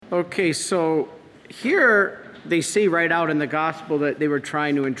Okay, so here they say right out in the gospel that they were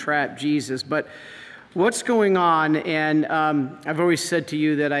trying to entrap Jesus, but what's going on? And I've always said to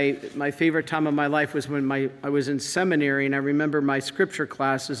you that my favorite time of my life was when I was in seminary, and I remember my scripture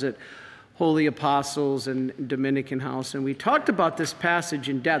classes at Holy Apostles and Dominican House, and we talked about this passage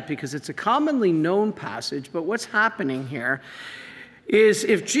in depth because it's a commonly known passage, but what's happening here is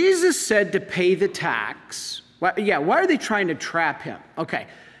if Jesus said to pay the tax, why are they trying to trap him? Okay,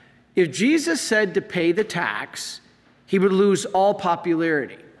 if Jesus said to pay the tax, he would lose all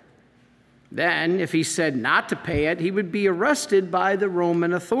popularity. Then, if he said not to pay it, he would be arrested by the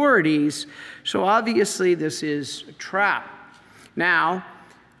Roman authorities. So obviously, this is a trap. Now,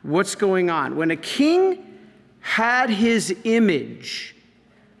 what's going on? When a king had his image,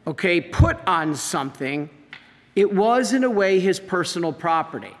 put on something, it was in a way his personal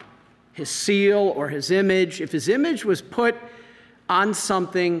property, his seal or his image. If his image was put on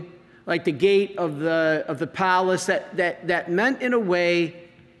something like the gate of the palace, that meant in a way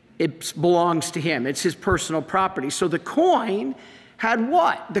it belongs to him. It's his personal property. So the coin had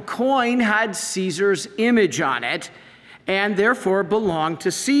what? The coin had Caesar's image on it, and therefore belonged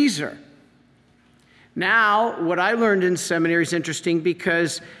to Caesar. Now, what I learned in seminary is interesting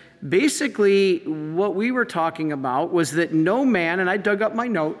because basically what we were talking about was that no man, and I dug up my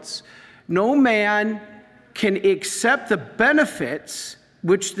notes, no man can accept the benefits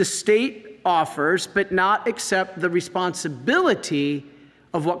which the state offers, but not accept the responsibility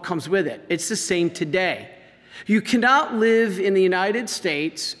of what comes with it. It's the same today. You cannot live in the United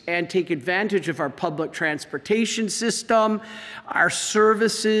States and take advantage of our public transportation system, our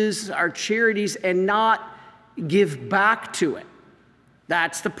services, our charities, and not give back to it.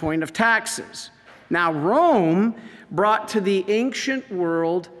 That's the point of taxes. Now, Rome brought to the ancient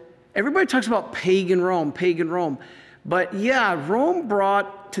world, everybody talks about pagan Rome. But yeah, Rome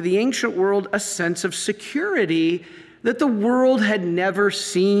brought to the ancient world a sense of security that the world had never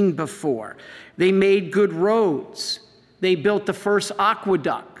seen before. They made good roads. They built the first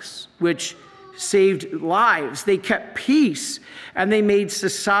aqueducts, which saved lives. They kept peace, and they made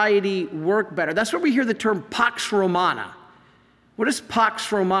society work better. That's where we hear the term Pax Romana. What is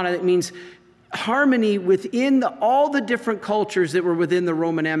Pax Romana? That means harmony within all the different cultures that were within the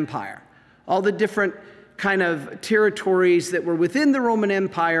Roman Empire. All the different kind of territories that were within the Roman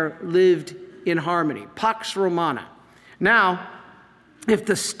Empire lived in harmony. Pax Romana. Now, if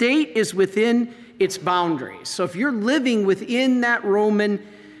the state is within its boundaries, so if you're living within that Roman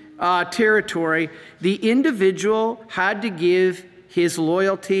territory, the individual had to give his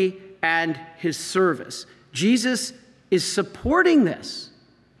loyalty and his service. Jesus is supporting this.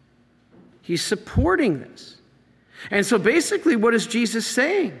 He's supporting this. And so basically, what is Jesus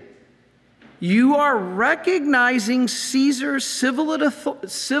saying? You are recognizing Caesar's civil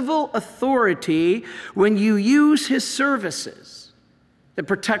authority when you use his services, the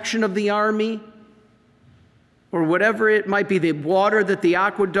protection of the army, or whatever it might be, the water that the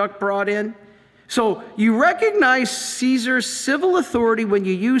aqueduct brought in. So you recognize Caesar's civil authority when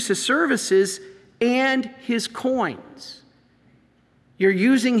you use his services and his coins. You're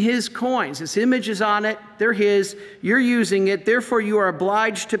using his coins. His image is on it. They're his. You're using it. Therefore, you are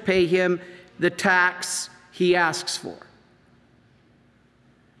obliged to pay him the tax he asks for.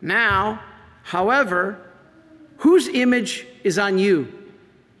 Now, however, whose image is on you?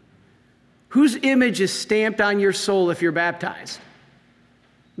 Whose image is stamped on your soul if you're baptized?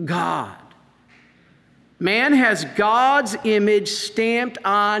 God. Man has God's image stamped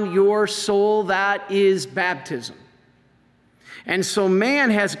on your soul. That is baptism. And so man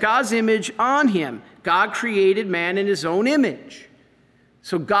has God's image on him. God created man in his own image.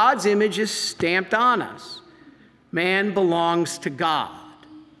 So God's image is stamped on us. Man belongs to God.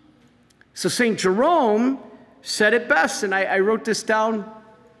 So St. Jerome said it best, and I wrote this down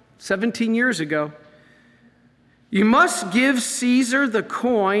 17 years ago. You must give Caesar the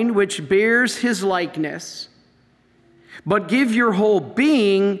coin which bears his likeness, but give your whole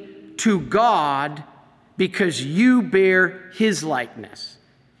being to God because you bear his likeness.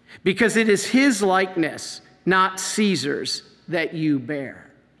 Because it is his likeness, not Caesar's, that you bear.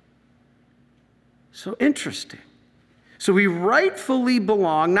 So interesting. So we rightfully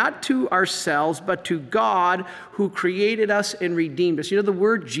belong not to ourselves, but to God who created us and redeemed us. You know, the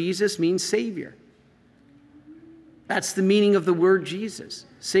word Jesus means Savior. That's the meaning of the word Jesus,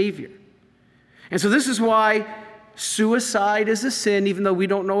 Savior. And so this is why suicide is a sin, even though we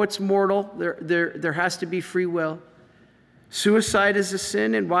don't know it's mortal. There has to be free will. Suicide is a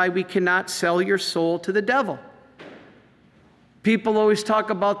sin, and why we cannot sell your soul to the devil. People always talk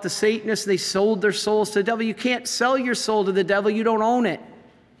about the Satanists. They sold their souls to the devil. You can't sell your soul to the devil. You don't own it.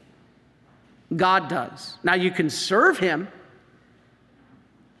 God does. Now you can serve him,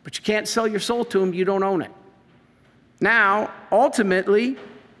 but you can't sell your soul to him. You don't own it. Now, ultimately,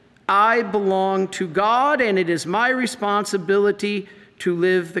 I belong to God, and it is my responsibility to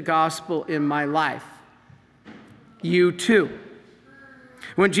live the gospel in my life. You too.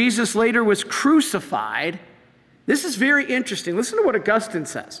 When Jesus later was crucified, this is very interesting. Listen to what Augustine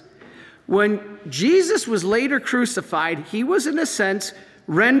says. When Jesus was later crucified, he was, in a sense,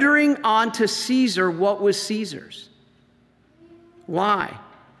 rendering unto Caesar what was Caesar's. Why?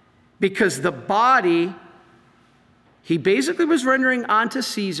 Because the body, he basically was rendering unto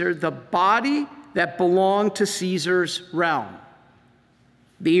Caesar the body that belonged to Caesar's realm.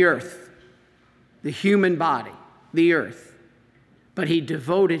 The earth, the human body, the earth. But he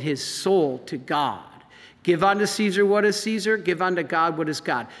devoted his soul to God. Give unto Caesar what is Caesar, give unto God what is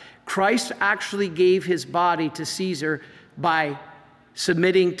God. Christ actually gave his body to Caesar by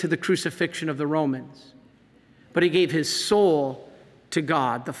submitting to the crucifixion of the Romans. But he gave his soul to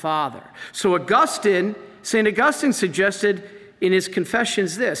God the Father. So St. Augustine suggested in his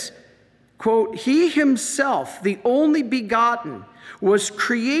Confessions this, quote, he himself, the only begotten, was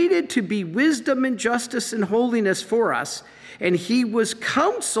created to be wisdom and justice and holiness for us, and he was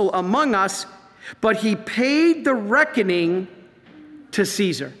counsel among us, but he paid the reckoning to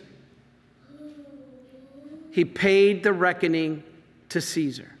Caesar. He paid the reckoning to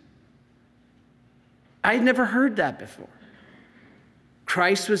Caesar. I had never heard that before.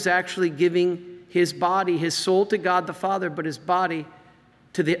 Christ was actually giving his body, his soul to God the Father, but his body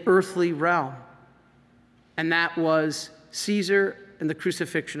to the earthly realm. And that was Caesar and the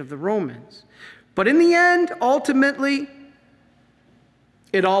crucifixion of the Romans. But in the end, ultimately,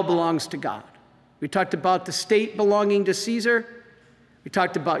 it all belongs to God. We talked about the state belonging to Caesar. We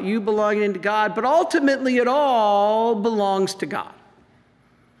talked about you belonging to God, but ultimately it all belongs to God.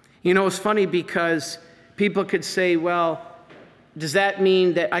 You know, it's funny because people could say, well, does that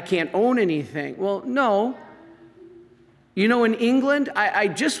mean that I can't own anything? Well, no. You know, in England, I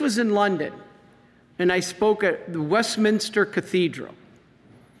just was in London, and I spoke at the Westminster Cathedral.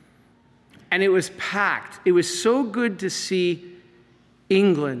 And it was packed. It was so good to see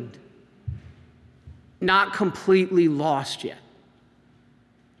England not completely lost yet.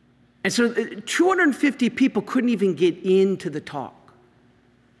 And so 250 people couldn't even get into the talk.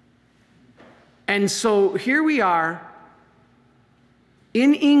 And so here we are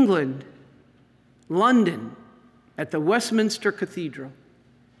in England, London, at the Westminster Cathedral.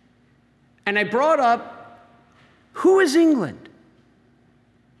 And I brought up, who is England?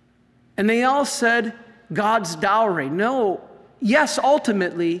 And they all said, God's dowry. No, yes,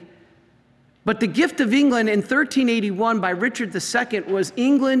 ultimately, but the gift of England in 1381 by Richard II was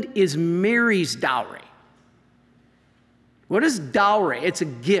England is Mary's dowry. What is dowry? It's a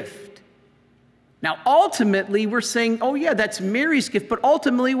gift. Now, ultimately, we're saying, oh yeah, that's Mary's gift, but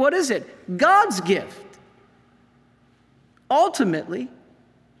ultimately, what is it? God's gift. Ultimately,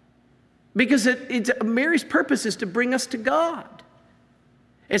 because Mary's purpose is to bring us to God.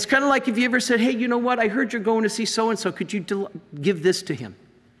 It's kind of like if you ever said, hey, you know what? I heard you're going to see so-and-so. Could you give this to him?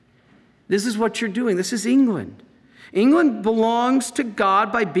 This is what you're doing. This is England. England belongs to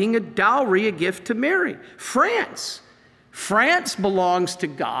God by being a dowry, a gift to Mary. France belongs to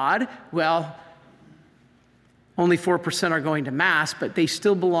God. Well, only 4% are going to Mass, but they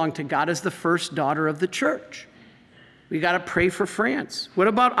still belong to God as the first daughter of the church. We got to pray for France. What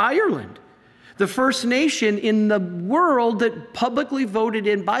about Ireland? The first nation in the world that publicly voted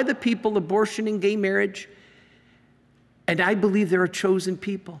in by the people abortion and gay marriage. And I believe they're a chosen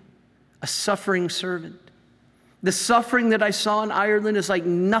people, a suffering servant. The suffering that I saw in Ireland is like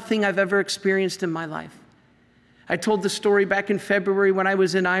nothing I've ever experienced in my life. I told the story back in February when I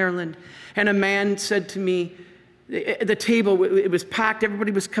was in Ireland, and a man said to me, the table, it was packed,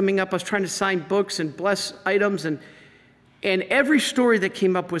 everybody was coming up, I was trying to sign books and bless items, and every story that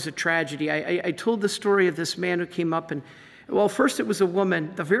came up was a tragedy. I told the story of this man who came up, and well, first it was a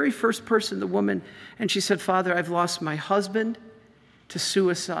woman, the very first person, the woman, and she said, Father, I've lost my husband to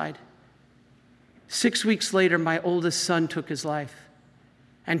suicide. 6 weeks later, my oldest son took his life.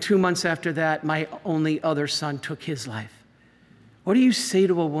 And 2 months after that, my only other son took his life. What do you say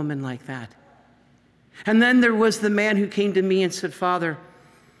to a woman like that? And then there was the man who came to me and said, Father,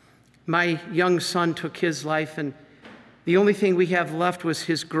 my young son took his life, and the only thing we have left was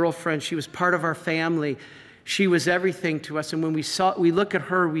his girlfriend. She was part of our family. She was everything to us. And when we look at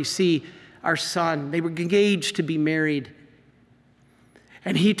her, we see our son. They were engaged to be married.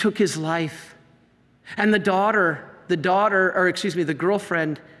 And he took his life. And the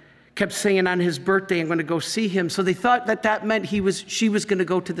girlfriend kept saying on his birthday, I'm going to go see him. So they thought that meant she was going to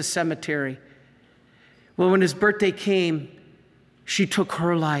go to the cemetery Well, when his birthday came, she took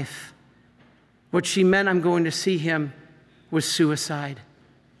her life. What she meant, I'm going to see him, was suicide.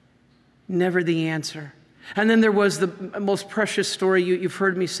 Never the answer. And then there was the most precious story, you've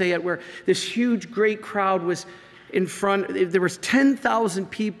heard me say it, where this huge, great crowd was in front. There was 10,000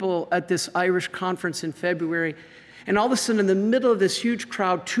 people at this Irish conference in February. And all of a sudden, in the middle of this huge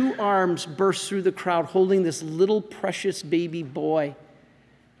crowd, two arms burst through the crowd holding this little precious baby boy.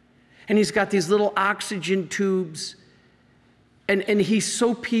 And he's got these little oxygen tubes. And he's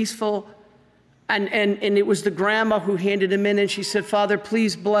so peaceful. And it was the grandma who handed him in, and she said, Father,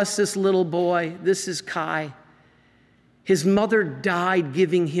 please bless this little boy. This is Kai. His mother died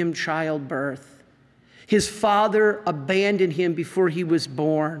giving him childbirth. His father abandoned him before he was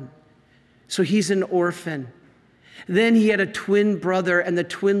born. So he's an orphan. Then he had a twin brother, and the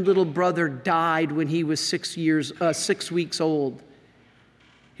twin little brother died when he was 6 weeks old.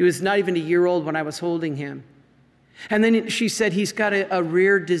 He was not even a year old when I was holding him. And then she said he's got a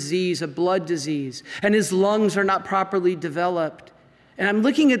rare disease, a blood disease, and his lungs are not properly developed. And I'm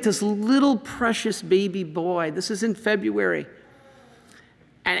looking at this little precious baby boy. This is in February.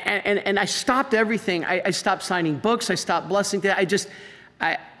 And I stopped everything. I stopped signing books. I stopped blessing.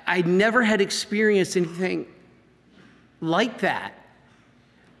 I never had experienced anything like that.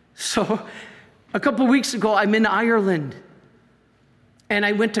 So a couple of weeks ago, I'm in Ireland, and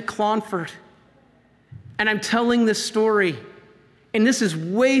I went to Clonfert. And I'm telling this story, and this is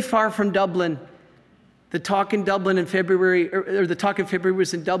way far from Dublin. The talk in Dublin in February, or the talk in February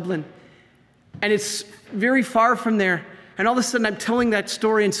was in Dublin. And it's very far from there. And all of a sudden I'm telling that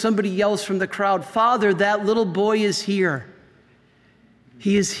story, and somebody yells from the crowd, Father, that little boy is here.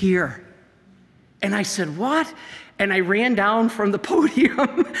 He is here. And I said, what? And I ran down from the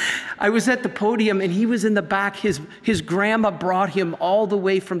podium. I was at the podium, and he was in the back. His grandma brought him all the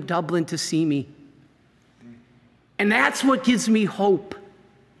way from Dublin to see me. And that's what gives me hope,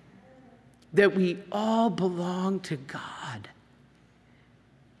 that we all belong to God.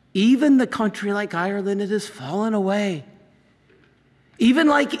 Even the country like Ireland, it has fallen away. Even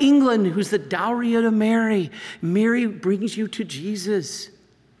like England, who's the dowry of Mary. Mary brings you to Jesus.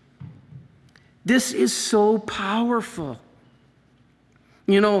 This is so powerful.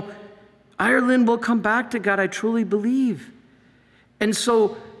 You know, Ireland will come back to God, I truly believe. And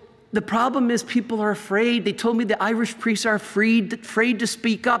so the problem is people are afraid. They told me the Irish priests are afraid to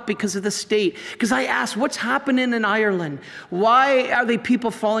speak up because of the state. Because I asked, what's happening in Ireland? Why are they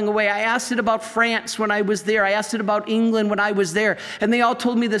people falling away? I asked it about France when I was there. I asked it about England when I was there. And they all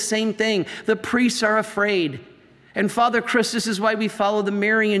told me the same thing. The priests are afraid. And Father Chris, this is why we follow the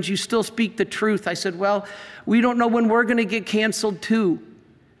Marians. You still speak the truth. I said, well, we don't know when we're going to get canceled too.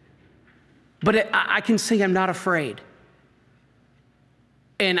 But I can say I'm not afraid.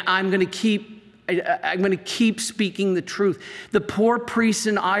 And I'm going to keep speaking the truth. The poor priests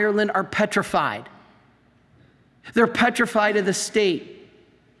in Ireland are petrified. They're petrified of the state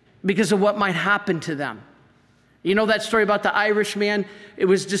because of what might happen to them. You know that story about the Irish man? It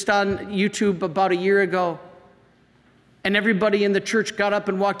was just on YouTube about a year ago. And everybody in the church got up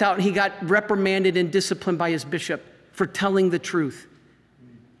and walked out, and he got reprimanded and disciplined by his bishop for telling the truth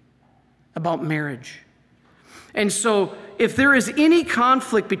about marriage. And so if there is any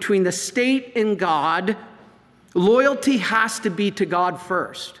conflict between the state and God, loyalty has to be to God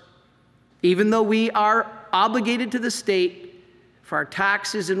first. Even though we are obligated to the state for our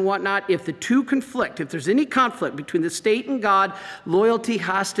taxes and whatnot, if the two conflict, if there's any conflict between the state and God, loyalty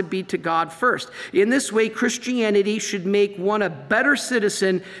has to be to God first. In this way, Christianity should make one a better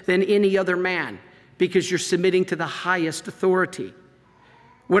citizen than any other man, because you're submitting to the highest authority.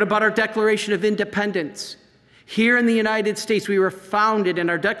 What about our Declaration of Independence? Here in the United States, we were founded, in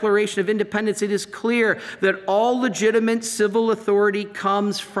our Declaration of Independence, it is clear that all legitimate civil authority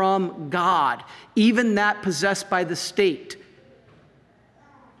comes from God, even that possessed by the state.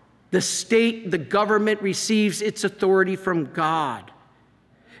 The state, the government, receives its authority from God.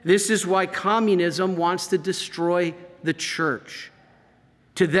 This is why communism wants to destroy the church.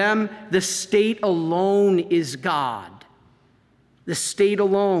 To them, the state alone is God. The state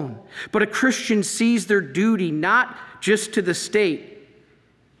alone. But a Christian sees their duty not just to the state,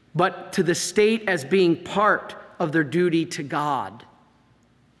 but to the state as being part of their duty to God.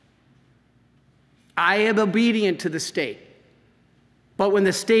 I am obedient to the state. But when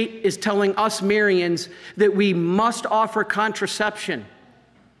the state is telling us Marians that we must offer contraception,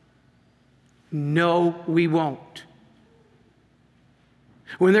 no, we won't.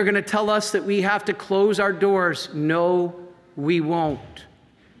 When they're going to tell us that we have to close our doors, no, we won't.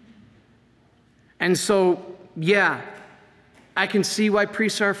 And so, yeah, I can see why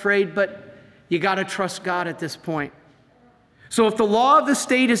priests are afraid, but You got to trust God at this point. So if the law of the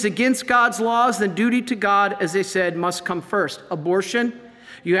state is against God's laws, then duty to God, as they said, must come first. Abortion,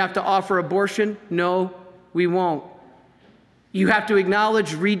 you have to offer abortion. No, we won't. You have to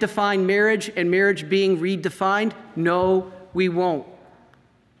acknowledge redefined marriage and marriage being redefined. No, we won't.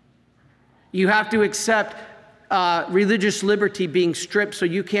 You have to accept religious liberty being stripped so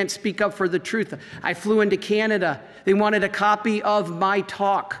you can't speak up for the truth. I flew into Canada. They wanted a copy of my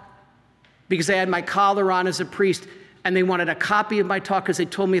talk because I had my collar on as a priest, and they wanted a copy of my talk because they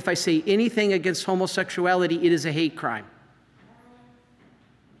told me if I say anything against homosexuality, it is a hate crime.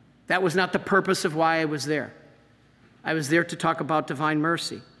 That was not the purpose of why I was there. I was there to talk about divine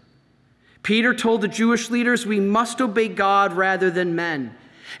mercy. Peter told the Jewish leaders, we must obey God rather than men.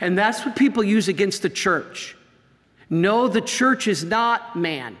 And that's what people use against the church. No, the church is not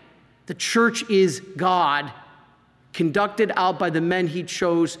man. The church is God, conducted out by the men he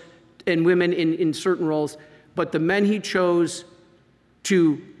chose and women in certain roles, but the men he chose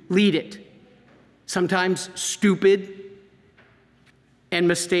to lead it. Sometimes stupid and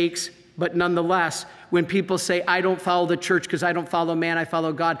mistakes, but nonetheless, when people say, I don't follow the church because I don't follow man, I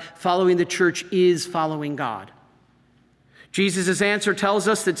follow God, following the church is following God. Jesus' answer tells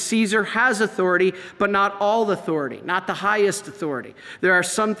us that Caesar has authority, but not all authority, not the highest authority. There are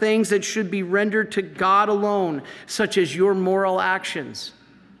some things that should be rendered to God alone, such as your moral actions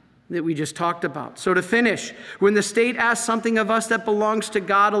that we just talked about. So to finish, when the state asks something of us that belongs to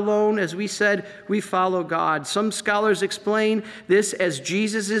God alone, as we said, we follow God. Some scholars explain this as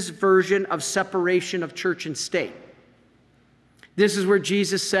Jesus' version of separation of church and state. This is where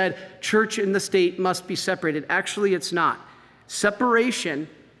Jesus said church and the state must be separated. Actually, it's not. Separation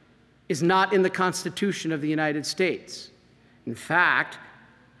is not in the Constitution of the United States. In fact,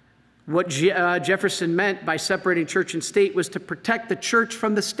 what Jefferson meant by separating church and state was to protect the church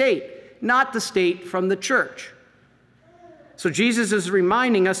from the state, not the state from the church. So Jesus is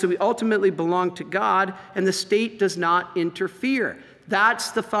reminding us that we ultimately belong to God and the state does not interfere.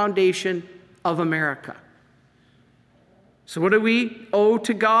 That's the foundation of America. So what do we owe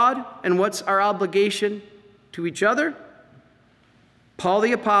to God and what's our obligation to each other? Paul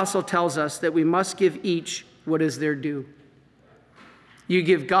the Apostle tells us that we must give each what is their due. You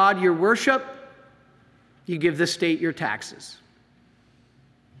give God your worship, you give the state your taxes.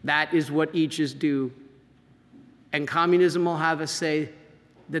 That is what each is due. And communism will have us say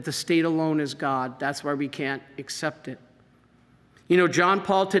that the state alone is God. That's why we can't accept it. You know, John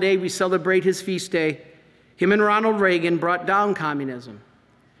Paul, today we celebrate his feast day. Him and Ronald Reagan brought down communism.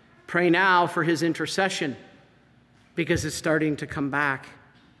 Pray now for his intercession, because it's starting to come back.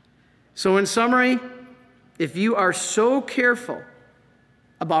 So in summary, if you are so careful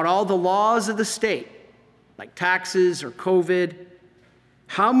about all the laws of the state, like taxes or COVID,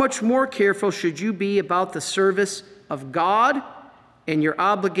 how much more careful should you be about the service of God and your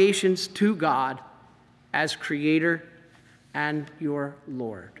obligations to God as Creator and your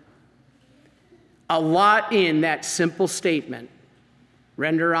Lord? A lot in that simple statement.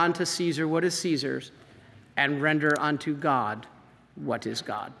 Render unto Caesar what is Caesar's, and render unto God what is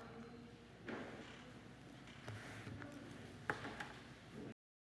God.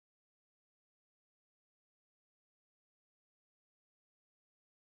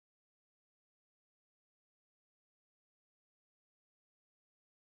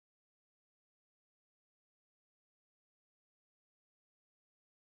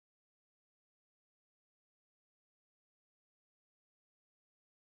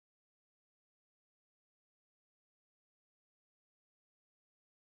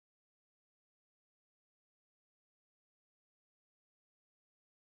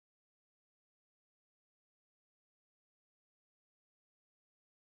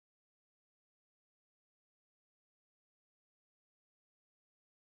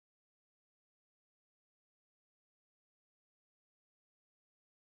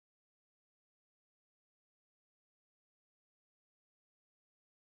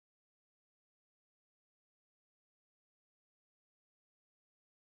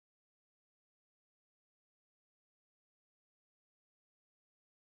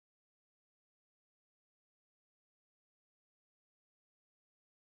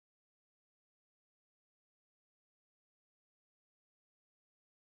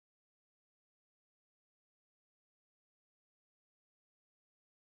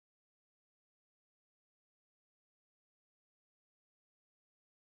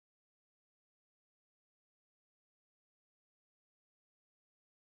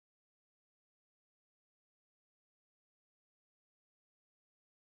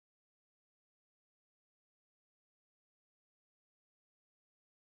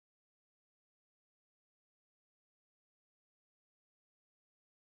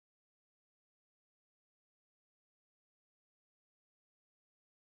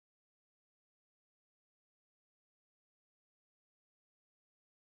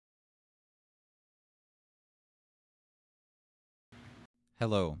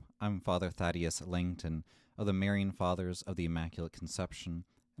 Hello, I'm Father Thaddeus Langton of the Marian Fathers of the Immaculate Conception,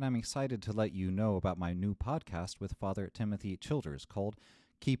 and I'm excited to let you know about my new podcast with Father Timothy Childers called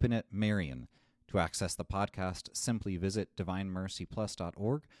Keepin' It Marian. To access the podcast, simply visit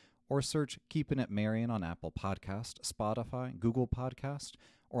divinemercyplus.org or search Keepin' It Marian on Apple Podcast, Spotify, Google Podcast,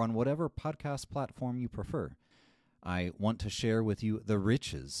 or on whatever podcast platform you prefer. I want to share with you the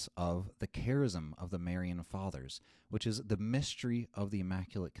riches of the charism of the Marian Fathers, which is the mystery of the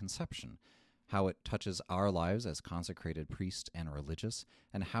Immaculate Conception, how it touches our lives as consecrated priests and religious,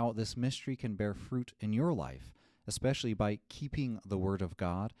 and how this mystery can bear fruit in your life, especially by keeping the Word of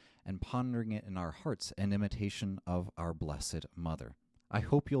God and pondering it in our hearts in imitation of our Blessed Mother. I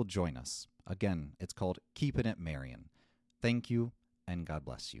hope you'll join us. Again, it's called Keepin' It Marian. Thank you, and God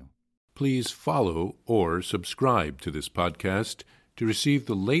bless you. Please follow or subscribe to this podcast to receive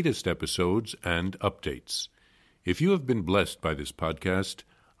the latest episodes and updates. If you have been blessed by this podcast,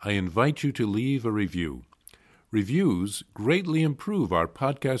 I invite you to leave a review. Reviews greatly improve our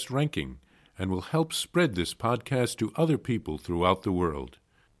podcast ranking and will help spread this podcast to other people throughout the world.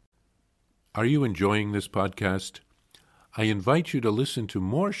 Are you enjoying this podcast? I invite you to listen to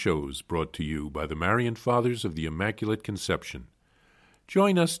more shows brought to you by the Marian Fathers of the Immaculate Conception.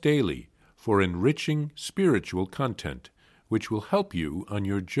 Join us daily for enriching spiritual content, which will help you on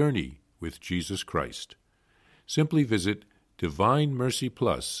your journey with Jesus Christ. Simply visit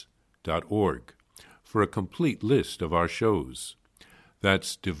divinemercyplus.org for a complete list of our shows.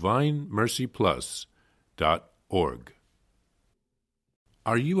 That's divinemercyplus.org.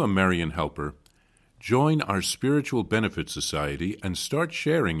 Are you a Marian helper? Join our Spiritual Benefit Society and start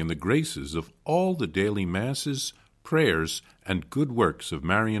sharing in the graces of all the daily masses, prayers, and good works of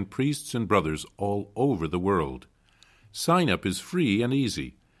Marian priests and brothers all over the world. Sign up is free and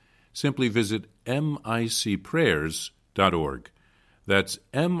easy. Simply visit micprayers.org. That's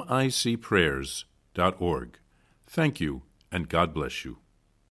micprayers.org. Thank you, and God bless you.